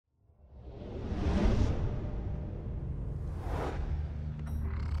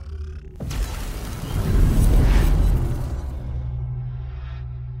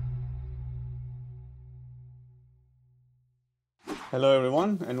Hello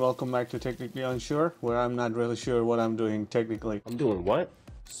everyone and welcome back to Technically Unsure, where I'm not really sure what I'm doing technically. I'm doing what?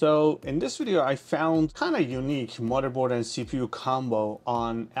 So in this video I found kind of unique motherboard and CPU combo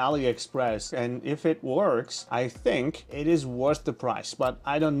on AliExpress, and if it works I think it is worth the price, but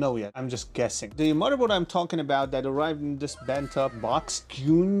I don't know yet. I'm just guessing. The motherboard I'm talking about that arrived in this bent up box,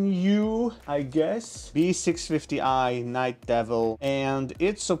 JGINYUE I guess B650i Night Devil, and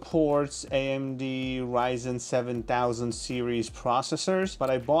it supports AMD Ryzen 7000 series processors, but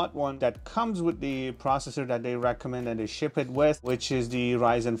I bought one that comes with the processor that they recommend and they ship it with, which is the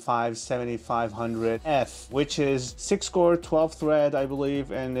Ryzen 7500F, which is 6 core 12 thread I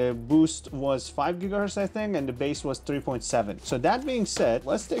believe, and the boost was 5 gigahertz I think, and the base was 3.7. So that being said,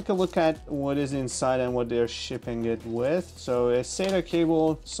 let's take a look at what is inside and what they're shipping it with. So a SATA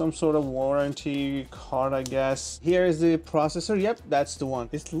cable, some sort of warranty card I guess. Here is the processor. Yep, that's the one.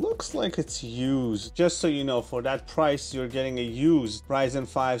 It looks like it's used. Just so you know, for that price you're getting a used Ryzen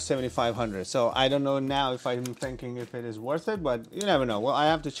 5 7500. So I don't know now if I'm thinking if it is worth it, but you never know. Well,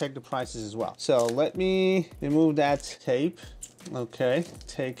 I have to check the prices as well. So let me remove that tape. Okay,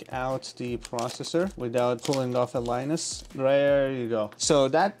 take out the processor without pulling off a Linus. There you go. So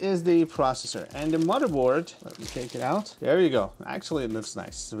that is the processor, and the motherboard, let me take it out. There you go. Actually it looks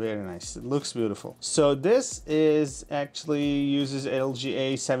nice, very nice. It looks beautiful. So this is actually uses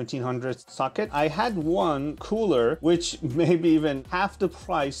LGA 1700 socket. I had one cooler which maybe even half the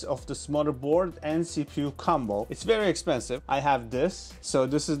price of this motherboard and CPU combo. It's very expensive. I have this. So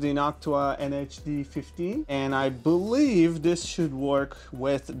this is the Noctua NHD 15, and I believe this should work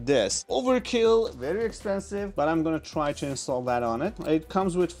with this. Overkill, very expensive, but I'm gonna try to install that on it. It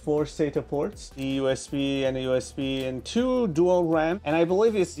comes with 4 SATA ports, the USB and a USB, and 2 dual RAM, and I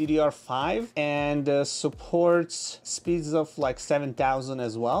believe it's DDR5, and supports speeds of like 7000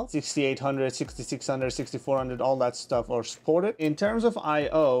 as well. 6800, 6600, 6400, all that stuff are supported. In terms of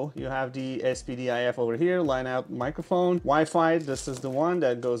I/O, you have the SPDIF over here, line out microphone, Wi-Fi. This is the one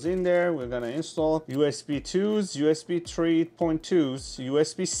that goes in there. We're gonna install USB 2s, USB 3.2s,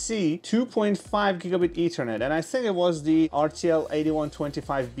 USB-C, 2.5 gigabit Ethernet, and I think it was the RTL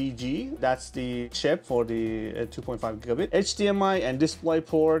 8125BG. That's the chip for the 2.5 gigabit. HDMI and display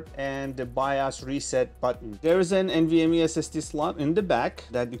port, and the BIOS reset button. There is an NVMe SSD slot in the back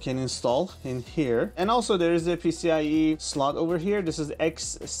that you can install in here, and also there is a PCIe slot over here. This is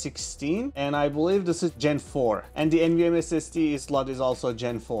X16, and I believe this is Gen 4, and the NVMe SSD slot is also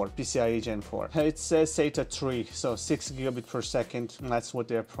Gen 4, PCIe Gen 4. It says SATA 3, so 6 gigabit per second. That's what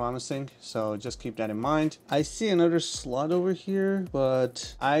they're promising, so just keep that in mind. I see another slot over here,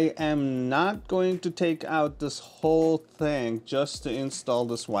 but I am not going to take out this whole thing just to install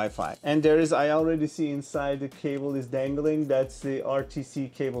this Wi-Fi. And there is, I already see inside the cable is dangling. That's the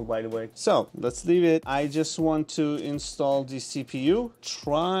RTC cable, by the way. So let's leave it. I just want to install the CPU,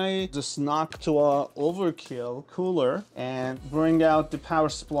 try this Noctua overkill cooler, and bring out the power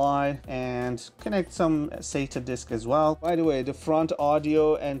supply and connect some SATA disk as well. By the way, the front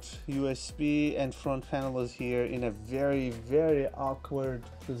audio and USB and front panel is here in a very awkward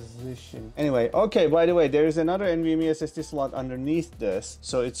position. Anyway, okay, by the way, there is another NVMe SSD slot underneath this,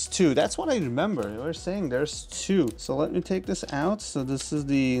 so it's 2. That's what I remember. They were saying there's 2. So let me take this out. So this is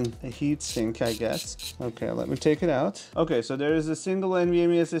the heat sink, I guess. Okay, let me take it out. Okay, so there is a single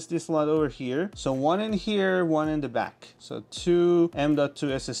NVMe SSD slot over here. So one in here, one in the back. So 2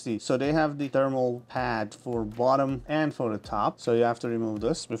 M.2 SSD. So they have the thermal pad for bottom and for the top. So you have to remove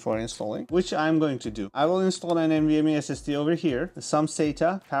this before installing, which I'm going to do. I will install an NVMe SSD over here, some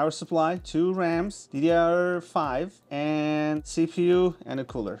SATA, power supply, 2 RAMs, DDR5, and CPU and a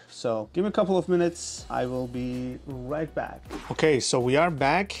cooler. So give me a couple of minutes. I will be right back. Okay, so we are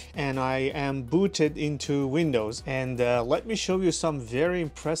back and I am booted into Windows, and let me show you some very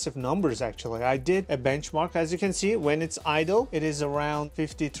impressive numbers. Actually, I did a benchmark. As you can see, when it's idle, it is around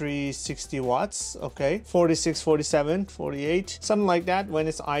 5360 watts. Okay, 46, 47, 48, something like that when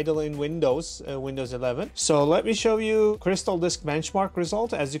it's idle in Windows 11. So let me show you Crystal Disk benchmark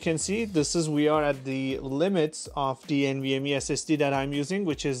result. As you can see, we are at the limits of the NVMe SSD that I'm using,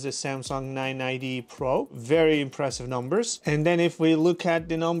 which is the Samsung 990 Pro. Very impressive numbers. And then if we look at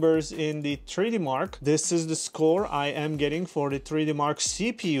the numbers in the 3D Mark, this is the score I am getting for the 3D Mark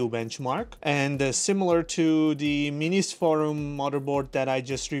CPU benchmark, and similar to the Minis Forum motherboard that I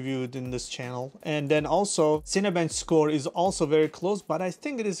just reviewed in this channel. And then also Cinebench score score is also very close, but I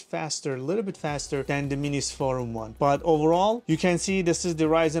think it is faster, a little bit faster than the Minis Forum one. But overall, you can see this is the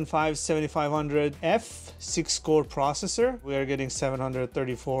Ryzen 5 7500F 6-core processor. We are getting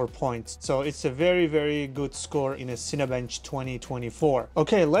 734 points. So it's a very, very good score in a Cinebench 2024.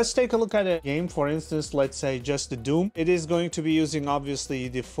 Okay, let's take a look at a game. For instance, let's say just the Doom. It is going to be using obviously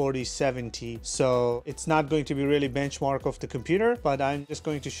the 4070. So it's not going to be really benchmark of the computer, but I'm just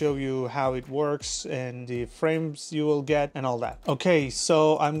going to show you how it works and the frames you will get and all that. Okay,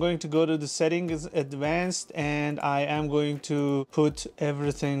 so I'm going to go to the settings advanced and I am going to put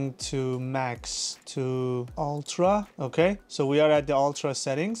everything to max, to ultra. Okay, so we are at the ultra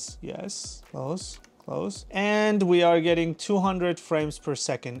settings. Yes, close. And we are getting 200 frames per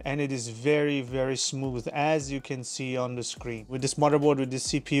second, and it is very, very smooth, as you can see on the screen with this motherboard, with this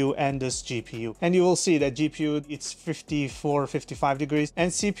CPU and this GPU. And you will see that GPU, it's 55 degrees, and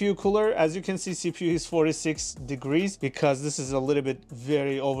CPU cooler, as you can see, CPU is 46 degrees because this is a little bit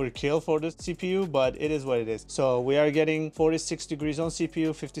very overkill for the CPU, but it is what it is. So we are getting 46 degrees on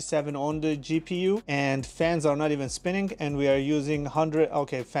CPU, 57 on the GPU, and fans are not even spinning, and we are using 100.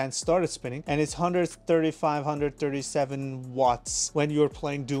 Okay, fans started spinning, and it's 137 watts when you're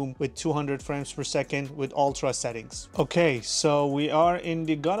playing Doom with 200 frames per second with ultra settings. Okay, so we are in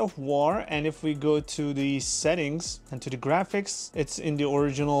the God of War, and if we go to the settings and to the graphics, it's in the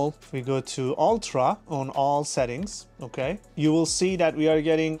original. If we go to ultra on all settings, okay, you will see that we are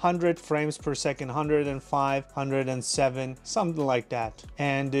getting 100 frames per second, 105, 107, something like that,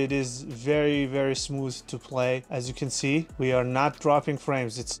 and it is very, very smooth to play. As you can see, we are not dropping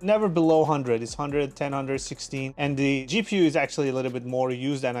frames. It's never below 100. It's 110, 116, and the GPU is actually a little bit more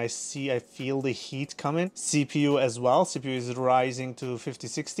used, and I feel the heat coming. CPU as well. CPU is rising to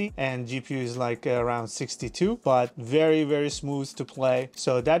 5060 and GPU is like around 62, but very, very smooth to play.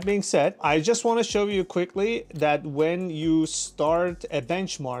 So that being said, I just want to show you quickly that when you start a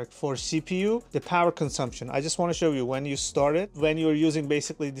benchmark for CPU, the power consumption, I just want to show you when you start it, when you're using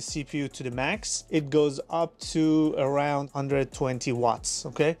basically the CPU to the max, it goes up to around 120 watts.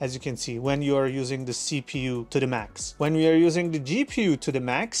 Okay, as you can see, when you're using the CPU to the max. When we are using the GPU to the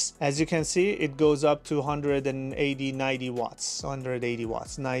max, as you can see, it goes up to 180, 90 watts, 180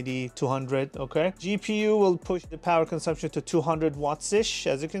 watts, 90, 200, okay? GPU will push the power consumption to 200 watts-ish,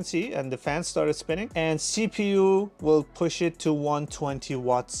 as you can see, and the fan started spinning, and CPU will push it to 120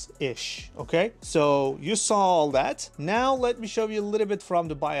 watts-ish, okay? So you saw all that. Now let me show you a little bit from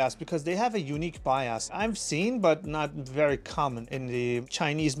the BIOS, because they have a unique BIOS I've seen, but not very common in the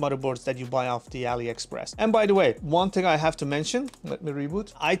Chinese motherboards that you buy off the AliExpress. And by the way, one thing I have to mention, let me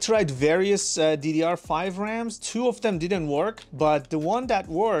reboot. I tried various DDR5 RAMs. 2 of them didn't work, but the one that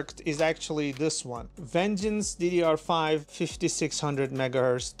worked is actually this one. Vengeance DDR5 5600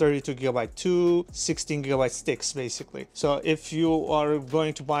 megahertz, 32 gigabyte, 2 16 gigabyte sticks basically. So if you are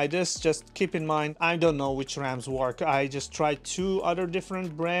going to buy this, just keep in mind, I don't know which RAMs work. I just tried 2 other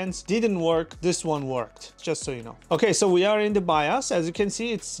different brands, didn't work. This one worked, just so you know. Okay, so we are in the BIOS. As you can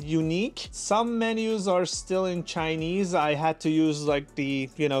see, it's unique. Some menus are still in Chinese. I had to use like the,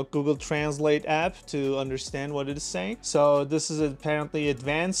 Google Translate app to understand what it is saying. So this is apparently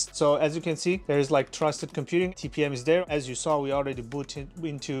advanced. So as you can see, there's like trusted computing. TPM is there. As you saw, we already booted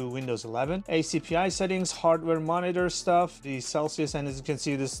into Windows 11. ACPI settings, hardware monitor stuff, the Celsius, and as you can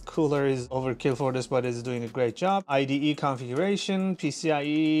see, this cooler is overkill for this, but it's doing a great job. IDE configuration,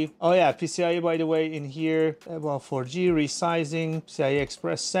 PCIe. Oh yeah, PCIe, by the way, in here, well, 4G resizing, PCIe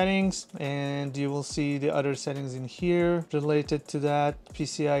Express settings, and you will see the other settings in here related to that,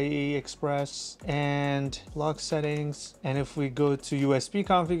 PCIe Express and log settings. And if we go to USB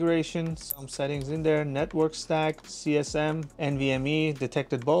configuration, some settings in there, network stack, CSM, NVMe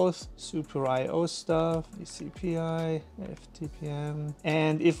detected both, Super IO stuff, DCPI, FTPM.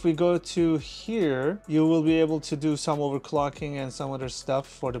 And if we go to here, you will be able to do some overclocking and some other stuff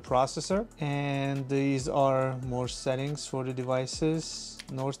for the processor. And these are more settings for the devices.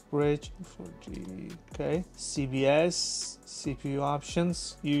 Northbridge, 4G, okay. CBS, CPU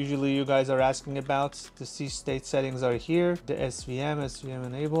options. Usually you guys are asking about the C state settings are here. The SVM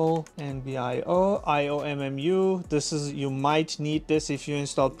enable, NBIO, IOMMU. This is, you might need this if you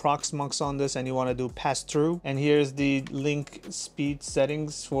install Proxmox on this and you want to do pass-through. And here's the link speed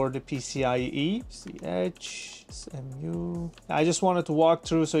settings for the PCIe, CH, SMU. I just wanted to walk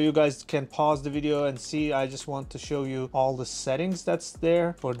through so you guys can pause the video and see. I just want to show you all the settings that's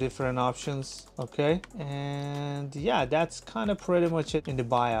there for different options. Okay, and yeah, that's kind of pretty much it in the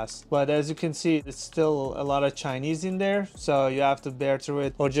BIOS. But as you can see, it's still a lot of Chinese in there, so you have to bear through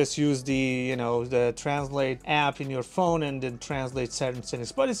it, or just use the the translate app in your phone and then translate certain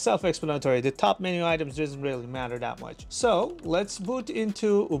settings. But it's self-explanatory. The top menu items doesn't really matter that much. So let's boot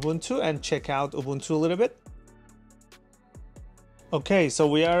into Ubuntu and check out Ubuntu a little bit. Okay, so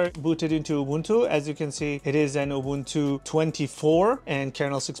we are booted into Ubuntu. As you can see, it is an Ubuntu 24 and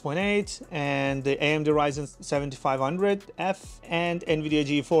kernel 6.8 and the AMD Ryzen 7500F and NVIDIA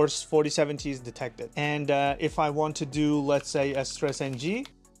GeForce 4070 is detected. And if I want to do, let's say, a stress NG,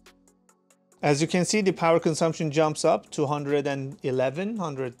 as you can see, the power consumption jumps up to 111,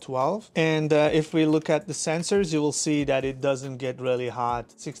 112. And if we look at the sensors, you will see that it doesn't get really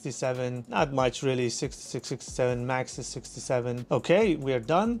hot. 67, not much really, 66, 67, max is 67. Okay, we are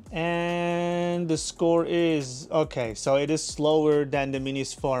done. And the score is, okay, so it is slower than the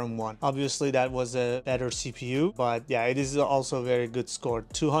Minis Forum one. Obviously, that was a better CPU, but yeah, it is also a very good score.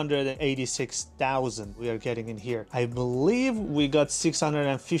 286,000 we are getting in here. I believe we got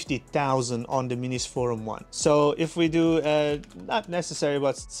 650,000 on the Minis Forum one. So if we do not necessary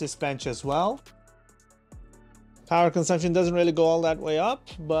but Sysbench as well, power consumption doesn't really go all that way up,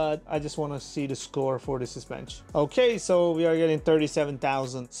 but I just want to see the score for the Sysbench. Okay, so we are getting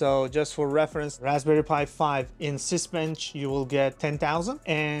 37,000. So just for reference, Raspberry Pi 5 in Sysbench you will get 10,000,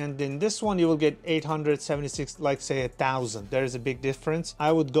 and in this one you will get 876, like say 1,000. There is a big difference.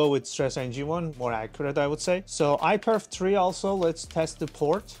 I would go with Stress NG one, more accurate I would say. So iPerf 3 also, let's test the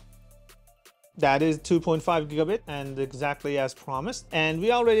port. That is 2.5 gigabit and exactly as promised. And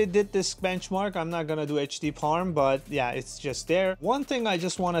we already did this benchmark. I'm not gonna do HD Parm, but yeah, it's just there. One thing I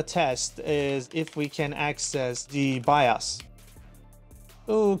just want to test is if we can access the BIOS.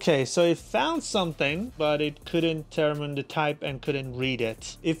 Okay, so it found something, but it couldn't determine the type and couldn't read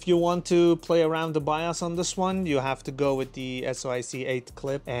it. If you want to play around the BIOS on this one, you have to go with the SOIC 8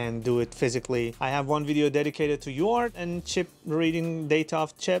 clip and do it physically. I have one video dedicated to UART and chip reading data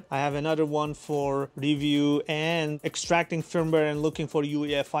off chip. I have another one for review and extracting firmware and looking for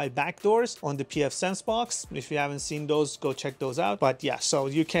UEFI backdoors on the pfSense box. If you haven't seen those, go check those out. But yeah, so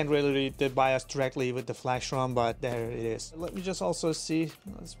you can't really read the BIOS directly with the flash ROM, but there it is. Let me just also see.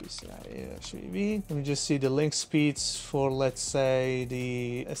 Let's be HVV. Let me just see the link speeds for, let's say,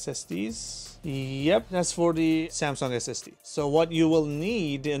 the SSDs. Yep, that's for the Samsung SSD. So what you will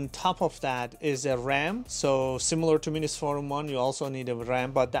need on top of that is a RAM. So similar to Minis Forum 1, you also need a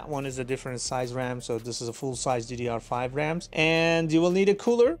RAM, but that one is a different size RAM. So this is a full-size DDR5 RAMs. And you will need a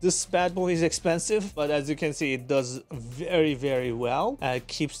cooler. This bad boy is expensive, but as you can see, it does very, very well. It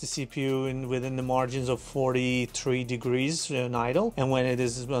keeps the CPU within the margins of 43 degrees in idle. And when it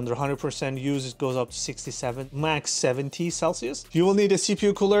is under 100% use, it goes up to 67, max 70 Celsius. You will need a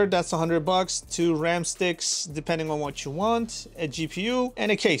CPU cooler. That's $100. 2 RAM sticks, depending on what you want, a GPU,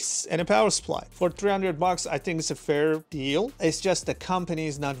 and a case, and a power supply. For $300, I think it's a fair deal. It's just the company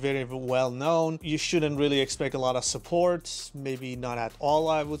is not very well known. You shouldn't really expect a lot of support, maybe not at all,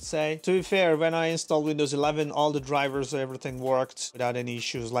 I would say. To be fair, when I installed Windows 11, all the drivers, everything worked without any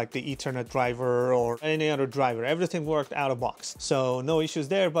issues, like the Ethernet driver or any other driver. Everything worked out of box. So no issues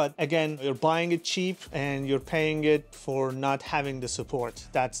there, but again, you're buying it cheap and you're paying it for not having the support.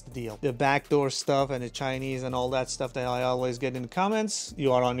 That's the deal. The backdoor stuff and the Chinese and all that stuff that I always get in the comments,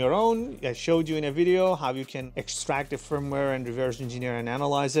 you are on your own. I showed you in a video how you can extract the firmware and reverse engineer and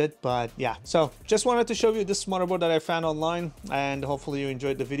analyze it. But yeah, so just wanted to show you this motherboard that I found online, and hopefully you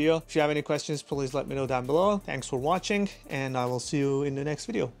enjoyed the video. If you have any questions, please let me know down below. Thanks for watching, and I will see you in the next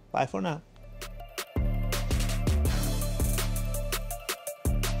video. Bye for now.